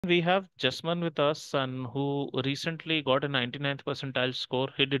We have Jasman with us, and who recently got a 99th percentile score.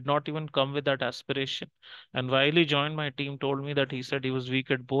 He did not even come with that aspiration. And while he joined my team, told me that he said he was weak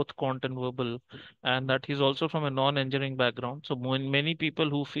at both quant and verbal, and that he's also from a non-engineering background. So when many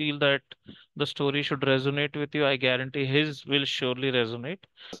people who feel that the story should resonate with you, I guarantee his will surely resonate.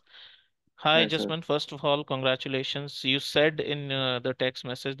 Hi, Hi, sir. Jasman. First of all, congratulations. You said in the text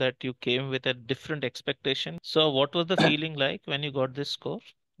message that you came with a different expectation. So, what was the feeling like when you got this score?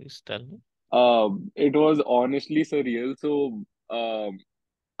 Please tell me. It was honestly surreal. So,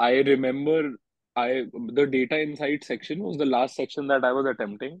 I remember the data insight section was the last section that I was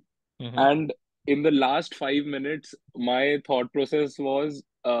attempting, Mm-hmm. and in the last 5 minutes, my thought process was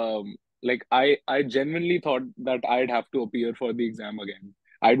like I genuinely thought that I'd have to appear for the exam again.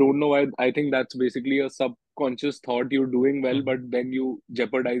 I don't know why. I think that's basically a subconscious thought. You're doing well, Mm-hmm. but then you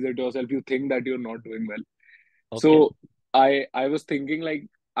jeopardize it yourself. You think that you're not doing well. Okay. So I was thinking like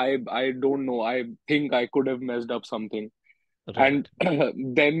I don't know. I think I could have messed up something. And Right.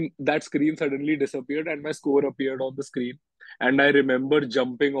 then that screen suddenly disappeared and my score appeared on the screen. And I remember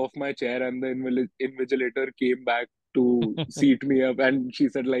jumping off my chair and the invigilator came back to seat me up and she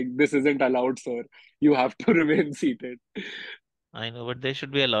said like this isn't allowed, sir. You have to remain seated. I know, but they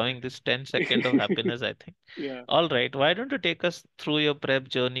should be allowing this 10-second of happiness, I think. Yeah. All right. Why don't you take us through your prep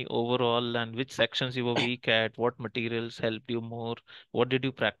journey overall and which sections you were weak at, what materials helped you more, what did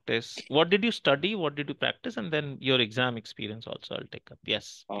you practice, what did you study, what did you practice, and then your exam experience also I'll take up.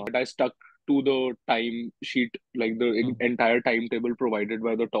 Yes, please. I stuck to the time sheet, like the Mm-hmm. entire timetable provided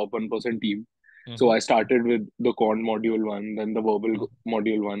by the top 1% team. So Mm-hmm. I started with the quant module one, then the verbal Mm-hmm.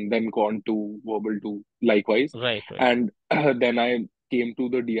 module one, then quant two, verbal two, likewise. Right, right. And then I came to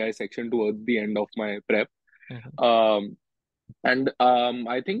the DI section towards the end of my prep. Mm-hmm. Um, and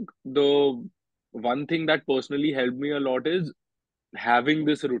I think the one thing that personally helped me a lot is having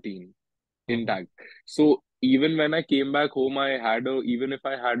this routine Mm-hmm. intact. So even when I came back home, even if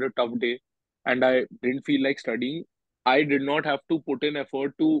I had a tough day and I didn't feel like studying, I did not have to put in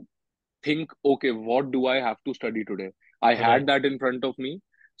effort to think, okay, what do I have to study today? I had Right. that in front of me.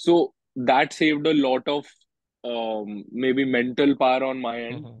 So that saved a lot of maybe mental power on my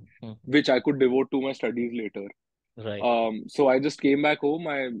end, Mm-hmm. Mm-hmm. which I could devote to my studies later. Right. So I just came back home.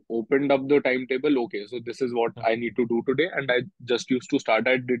 I opened up the timetable. Okay, so this is what I Mm-hmm. need to do today. And I just used to start.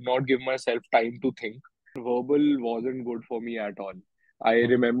 I did not give myself time to think. Verbal wasn't good for me at all. I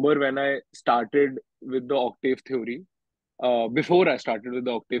Mm-hmm. remember when I started with the octave theory, before I started with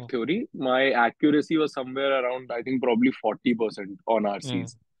the octave theory, my accuracy was somewhere around, I think, probably 40% on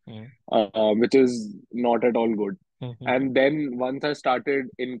RCs, Mm-hmm. which is not at all good. Mm-hmm. And then once I started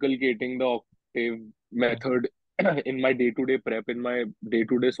inculcating the octave Mm-hmm. method in my day-to-day prep, in my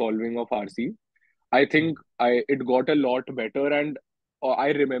day-to-day solving of RC, I Mm-hmm. think it got a lot better. And I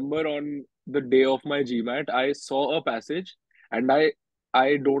remember on the day of my GMAT, I saw a passage, and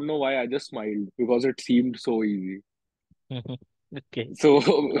I don't know why I just smiled because it seemed so easy. Mm-hmm. Okay. So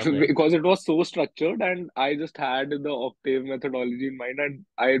All right. because it was so structured, and I just had the octave methodology in mind, and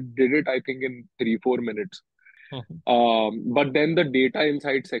I did it, I think, in 3-4 minutes. Mm-hmm. But then the data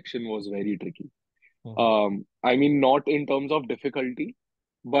insight section was very tricky. Mm-hmm. I mean, not in terms of difficulty,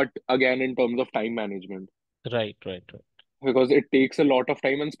 but again in terms of time management, Right, right, right. because it takes a lot of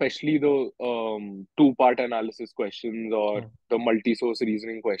time, and especially the two-part analysis questions or Mm. the multi-source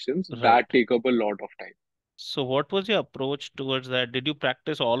reasoning questions that Right. take up a lot of time. So what was your approach towards that? Did you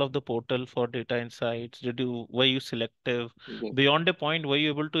practice all of the portal for data insights? Were you selective? Yes. Beyond a point, were you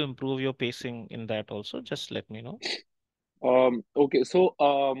able to improve your pacing in that also? Just let me know. Okay, so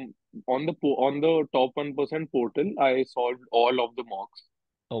on the top 1% portal, I solved all of the mocks.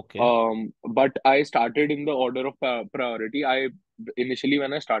 Okay. But I started in the order of priority. I initially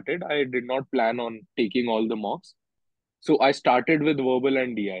when I started, I did not plan on taking all the mocks. So I started with verbal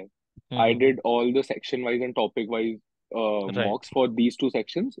and DI. I Mm-hmm. did all the section wise and topic wise Right. mocks for these two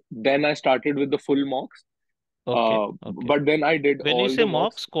sections. Then I started with the full mocks. Okay. Okay. But then I did When you all say the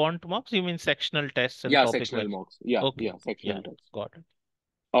mocks. mocks, quant mocks, you mean sectional tests and Yeah, topic sectional wise. mocks. Yeah, Okay. yeah, Okay. Yeah. sectional tests. Got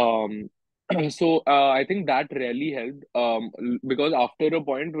it. So I think that really helped because after a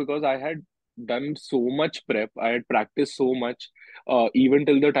point, because I had done so much prep, I had practiced so much, even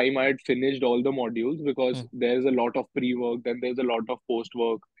till the time I had finished all the modules, because Mm. there's a lot of pre-work, then there's a lot of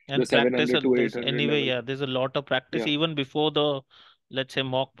post-work, the And practice, 700 to there's 800 anyway, level. yeah, there's a lot of practice Yeah. even before the, let's say,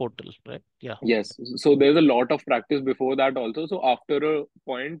 mock portal, right? Yeah. Yes. So there's a lot of practice before that also. So after a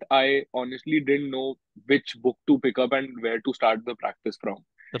point, I honestly didn't know which book to pick up and where to start the practice from.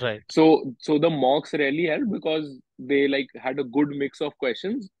 Right. So the mocks really helped because they like had a good mix of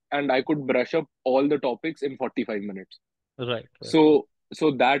questions and I could brush up all the topics in 45 minutes. Right. Right. So Right.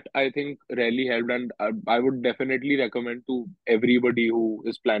 so that I think really helped, and I would definitely recommend to everybody who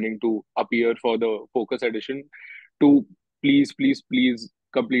is planning to appear for the focus edition to please, please, please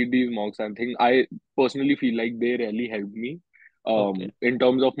complete these mocks. I think I personally feel like they really helped me Okay. in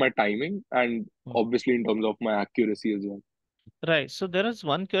terms of my timing and Mhm. obviously in terms of my accuracy as well. Right. So there is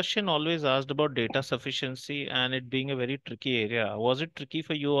one question always asked about data sufficiency and it being a very tricky area. Was it tricky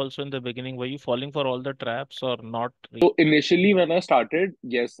for you also in the beginning? Were you falling for all the traps or not? So initially, when I started,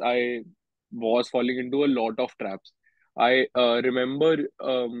 yes, I was falling into a lot of traps. I remember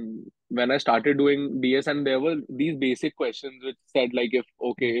when I started doing DS, and there were these basic questions which said like, if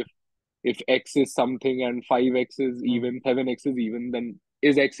Mm, okay, if X is something and 5X is mm, even, 7X is even, then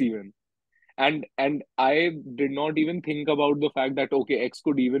is X even? And I did not even think about the fact that okay, X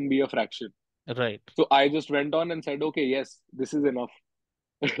could even be a fraction. right. So I just went on and said, okay, yes, this is enough.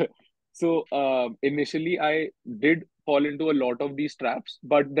 So initially, I did fall into a lot of these traps,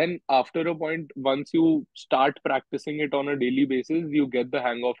 but then after a point, once you start practicing it on a daily basis, you get the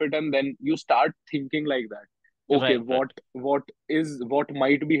hang of it, and then you start thinking like that. Okay, Right, right, what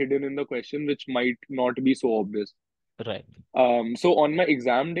might be hidden in the question, which might not be so obvious. right, So on my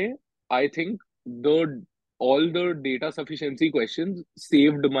exam day, I think the all the data sufficiency questions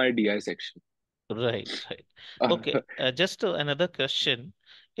saved my DI section. right, right. Okay. Just another question.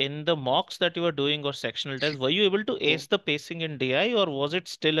 In the mocks that you were doing or sectional tests, were you able to ace the pacing in DI or was it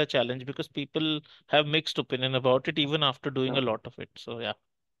still a challenge? Because people have mixed opinion about it even after doing a Yeah. lot of it. So yeah.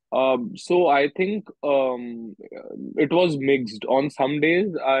 So I think it was mixed. On some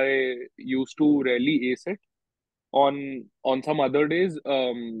days, I used to really ace it. On some other days,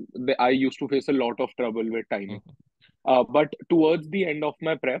 I used to face a lot of trouble with timing. Mhm. But towards the end of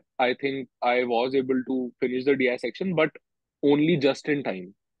my prep, I think I was able to finish the DI section, but only just in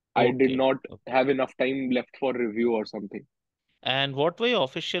time. I did Okay. not Okay. have enough time left for review or something. And what were your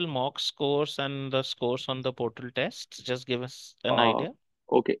official mock scores and the scores on the portal tests? Just give us an Uh, idea.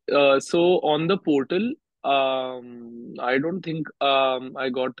 okay. So on the portal, I don't think I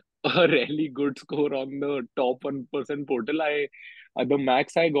got a really good score on the top 1% portal. The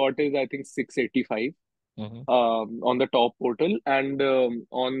max I got is I think 685 Hmm. on the top portal, and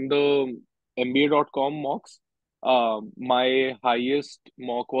on the MBA.com mocks, my highest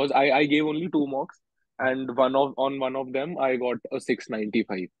mock was I gave only two mocks, and one of them I got a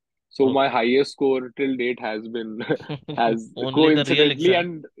 695. So my Okay. highest score till date has been has Only the real coincidentally, exam.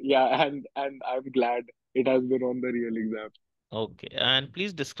 and yeah, and I'm glad it has been on the real exam. Okay. And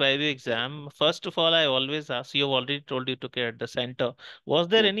please describe your exam. First of all, I always ask, you have already told you took it at the center. Was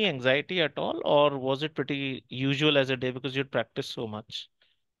there Yeah. any anxiety at all, or was it pretty usual as a day because you'd practiced so much?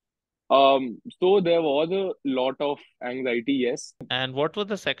 So there was a lot of anxiety, yes. And what was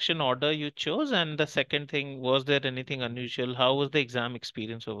the section order you chose? And the second thing, was there anything unusual? How was the exam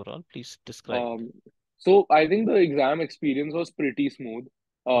experience overall? Please describe. Um, so I think the exam experience was pretty smooth,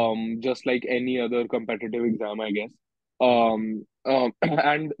 Hmm. just like any other competitive exam, I guess. Hmm.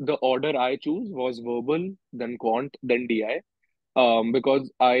 And the order I choose was verbal, then quant, then DI.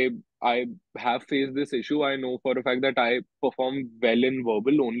 Because I have faced this issue. I know for a fact that I perform well in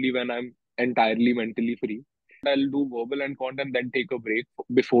verbal only when I'm entirely mentally free. I'll do verbal and quant and then take a break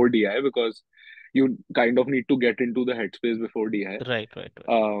before DI because you kind of need to get into the headspace before DI. Right, right, right.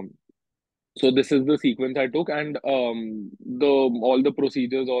 Um, so this is the sequence I took, and the all the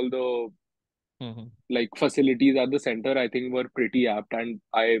procedures, all the Hmm. like facilities at the center, I think were pretty apt, and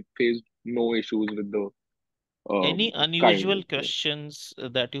I faced no issues with the Any kind. unusual questions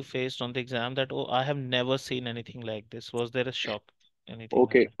that you faced on the exam that, oh, I have never seen anything like this? Was there a shock? Anything like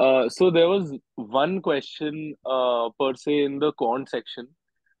Okay, that? so there was one question per se in the quant section,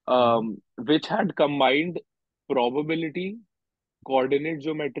 Hmm. which had combined probability, coordinate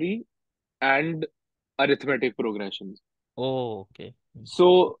geometry, and arithmetic progressions. Oh, okay.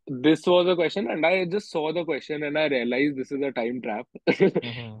 So this was a question, and I just saw the question and I realized this is a time trap.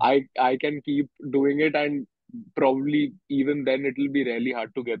 Mm-hmm. I can keep doing it, and probably even then it will be really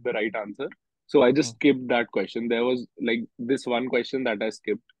hard to get the right answer. So I just skipped that question. There was like this one question that I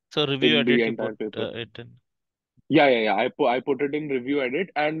skipped So review in the edit, you put entire paper. it in. Yeah. I put it in review edit,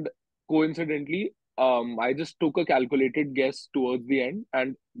 and coincidentally, I just took a calculated guess towards the end,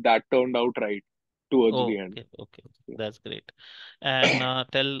 and that turned out right towards Oh, the end. okay, okay. Yeah. That's great. And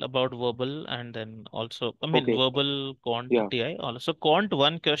tell about verbal and then also, I mean, Okay. verbal quant Yeah. TI also. Quant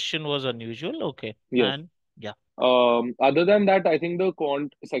one question was unusual. Okay. Yes. And yeah. Other than that, I think the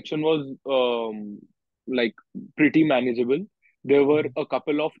quant section was like pretty manageable. There were Mhm. a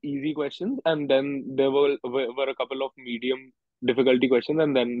couple of easy questions, and then there were a couple of medium difficulty questions,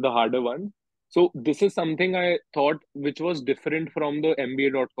 and then the harder ones. So this is something I thought which was different from the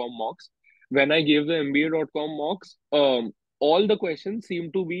MBA.com mocks. When I gave the MBA.com mocks, all the questions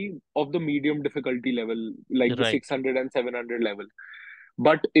seem to be of the medium difficulty level, like the Right. 600 and 700 level.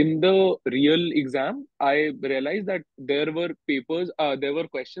 But in the real exam, I realized that there were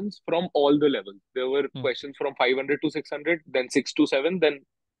questions from all the levels. There were Mm, questions from 500 to 600, then 6 to 7, then mhm.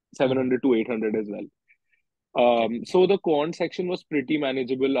 700 to 800 as well. Okay. So the quant section was pretty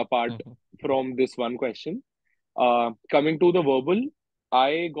manageable apart Mhm, from this one question. Coming to the verbal,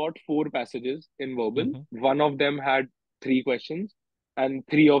 I got four passages in verbal. mhm. One of them had three questions, and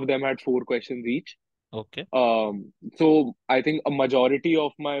three of them had four questions each. Okay. So I think a majority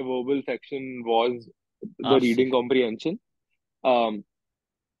of my verbal section was the RC. reading comprehension. Um,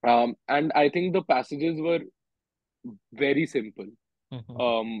 and I think the passages were very simple. Mhm,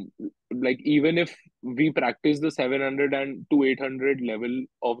 Um, like even if we practice the 700 and to 800 level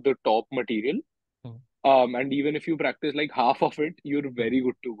of the top material, mhm, and even if you practice like half of it, you're mhm. very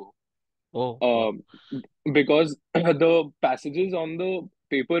good to go. Oh, wow. Um, because the passages on the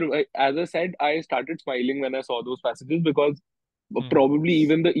paper, as I said, I started smiling when I saw those passages because Mhm. probably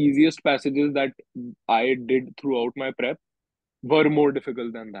even the easiest passages that I did throughout my prep were more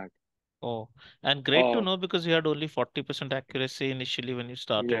difficult than that. Oh, and great to Uh, know because you had only 40% accuracy initially when you yeah.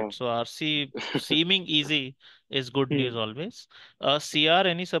 started. So RC seeming easy is good news Hmm. always. CR,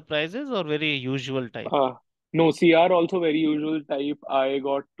 any surprises or very usual type? Uh, no, CR also very usual type. I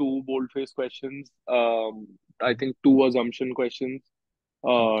got two boldface questions. I Mhm. think two assumption questions,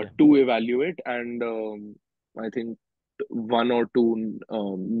 Okay. two evaluate, and I think one or two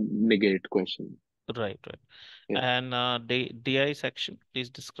negate questions. Right, right. Yeah. And DI section, please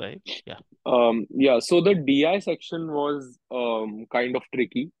describe. Yeah. Yeah. So the DI section was kind of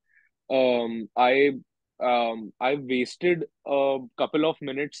tricky. I I wasted a couple of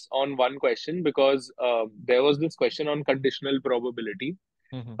minutes on one question because there was this question on conditional probability.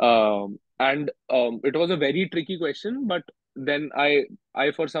 Hmm. And it was a very tricky question, but then I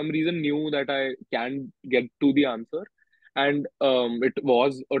for some reason knew that I can get to the answer, and it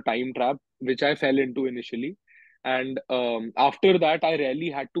was a time trap which I fell into initially. And after that, I really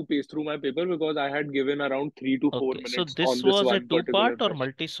had to pace through my paper because I had given around 3 to 4 Okay. So minutes this on this was a one particular two-part or question.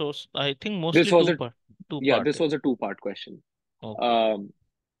 multi-source? I think This mostly was a two-part. Yeah, Two-part. this was a two-part question. Okay. Um,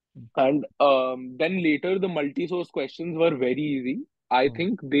 and then later the multi-source questions were very easy. I Mm-hmm.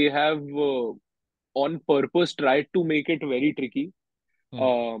 think they have on purpose tried to make it very tricky,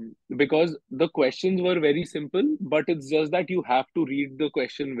 because the questions were very simple, but it's just that you have to read the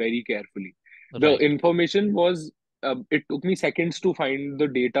question very carefully. The Right. information was, it took me seconds to find the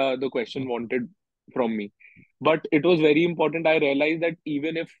data the question Mm-hmm. wanted from me, but it was very important. I realized that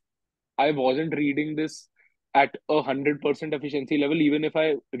even if I wasn't reading this at 100% efficiency level, even if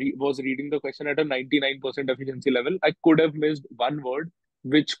I was reading the question at a 99% efficiency level, I could have missed one word,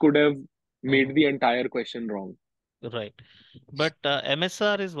 which could have made Mm-hmm. the entire question wrong. Right. But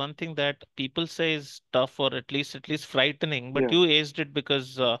MSR is one thing that people say is tough or at least frightening, but Yeah. you aced it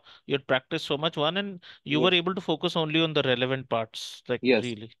because you had practiced so much one and you were Yes. able to focus only on the relevant parts. Like Yes.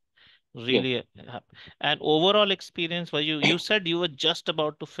 really, Yes. really. And overall experience, where you said you were just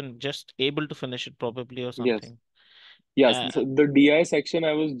about to just able to finish it probably or Yes. something. Yes. Uh, So the DI section,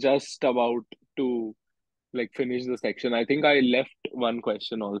 I was just about to like finish the section. I think I left one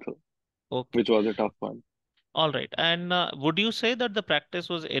question also, okay. which was a tough one. All right. And would you say that the practice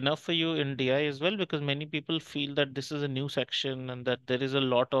was enough for you in DI as well? Because many people feel that this is a new section and that there is a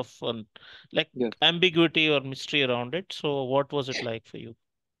lot of like Yes. ambiguity or mystery around it. So what was it like for you?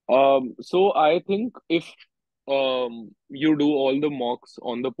 So I think if you do all the mocks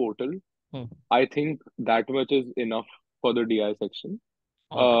on the portal, Hmm. I think that much is enough for the DI section.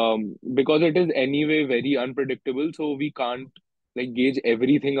 All right. Because it is anyway very unpredictable, so we can't like gauge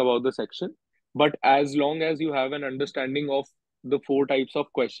everything about the section. But as long as you have an understanding of the four types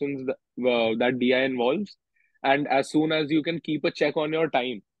of questions that DI involves, and as soon as you can keep a check on your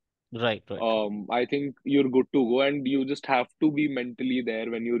time, Right, right. I think you're good to go, and you just have to be mentally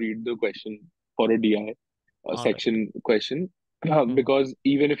there when you read the question for a DI All right. section question, Mhm, because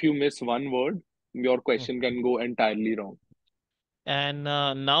even if you miss one word, your question mhm. can go entirely wrong. And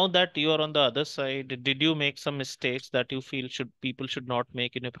now that you are on the other side, did you make some mistakes that you feel should people should not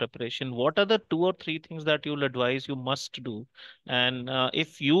make in your preparation? What are the two or three things that you'll advise you must do? And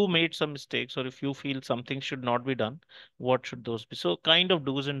if you made some mistakes or if you feel something should not be done, what should those be? So kind of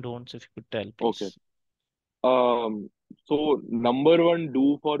do's and don'ts, if you could tell, Okay. please. Um, so number one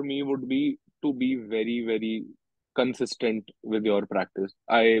do for me would be to be very, very consistent with your practice.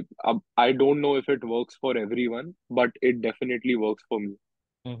 I don't know if it works for everyone, but it definitely works for me.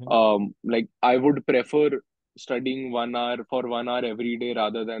 Hmm. Like I would prefer studying 1 hour for 1 hour every day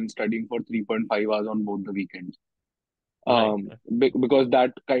rather than studying for 3.5 hours on both the weekends. Right. Because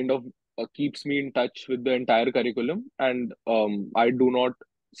that kind of keeps me in touch with the entire curriculum, and I do not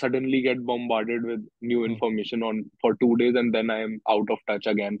suddenly get bombarded with new Mm. information on for 2 days and then I am out of touch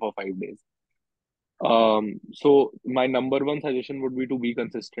again for 5 days. So my number one suggestion would be to be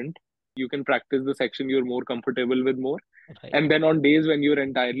consistent. You can practice the section you're more comfortable with more, Right. and then on days when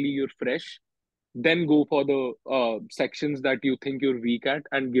you're fresh, then go for the sections that you think you're weak at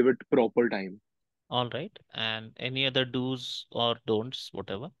and give it proper time. All right. And any other do's or don'ts,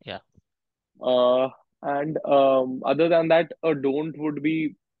 whatever. Yeah. Uh, and other than that, a don't would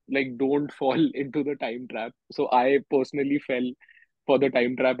be like don't fall into the time trap. So I personally fell for the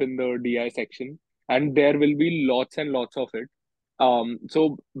time trap in the DI section, and there will be lots and lots of it.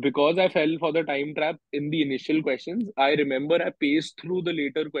 So because I fell for the time trap in the initial questions, I remember I paced through the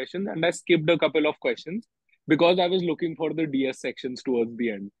later questions and I skipped a couple of questions because I was looking for the DS sections towards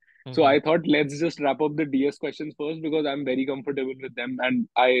the end. So Hmm. I thought let's just wrap up the DS questions first because I'm very comfortable with them and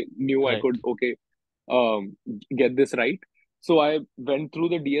I knew I Right. could um, get this right. So I went through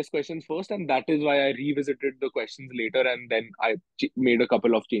the DS questions first, and that is why I revisited the questions later, and then I made a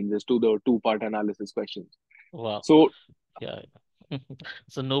couple of changes to the two-part analysis questions. Wow. So Yeah. Yeah.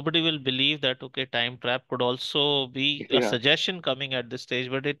 So nobody will believe that, okay, time trap could also be a yeah, suggestion coming at this stage,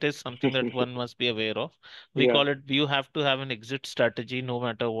 but it is something that one must be aware of. We yeah, call it, you have to have an exit strategy no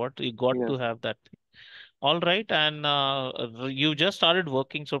matter what. You got to yes, have that. All right. And you just started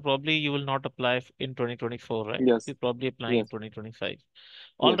working, so probably you will not apply in 2024, right? yes, You probably applying in yes, 2025.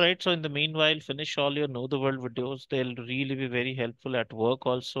 All yes, right. So in the meanwhile, finish all your Know the World videos. They'll really be very helpful at work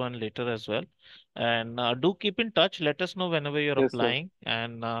also and later as well. And do keep in touch. Let us know whenever you're yes, sir. applying.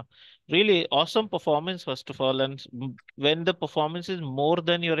 And really awesome performance, first of all. And when the performance is more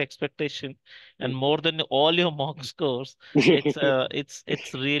than your expectation and more than all your mock scores,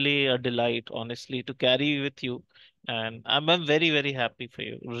 it's really a delight, honestly, to carry with you. And I'm very, very happy for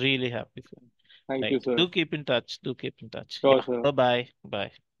you. Really happy for you. Thank you, Right. sir. Do keep in touch. Do keep in touch. Sure, Yeah. sir. Bye bye.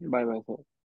 Bye. Bye, bye, sir.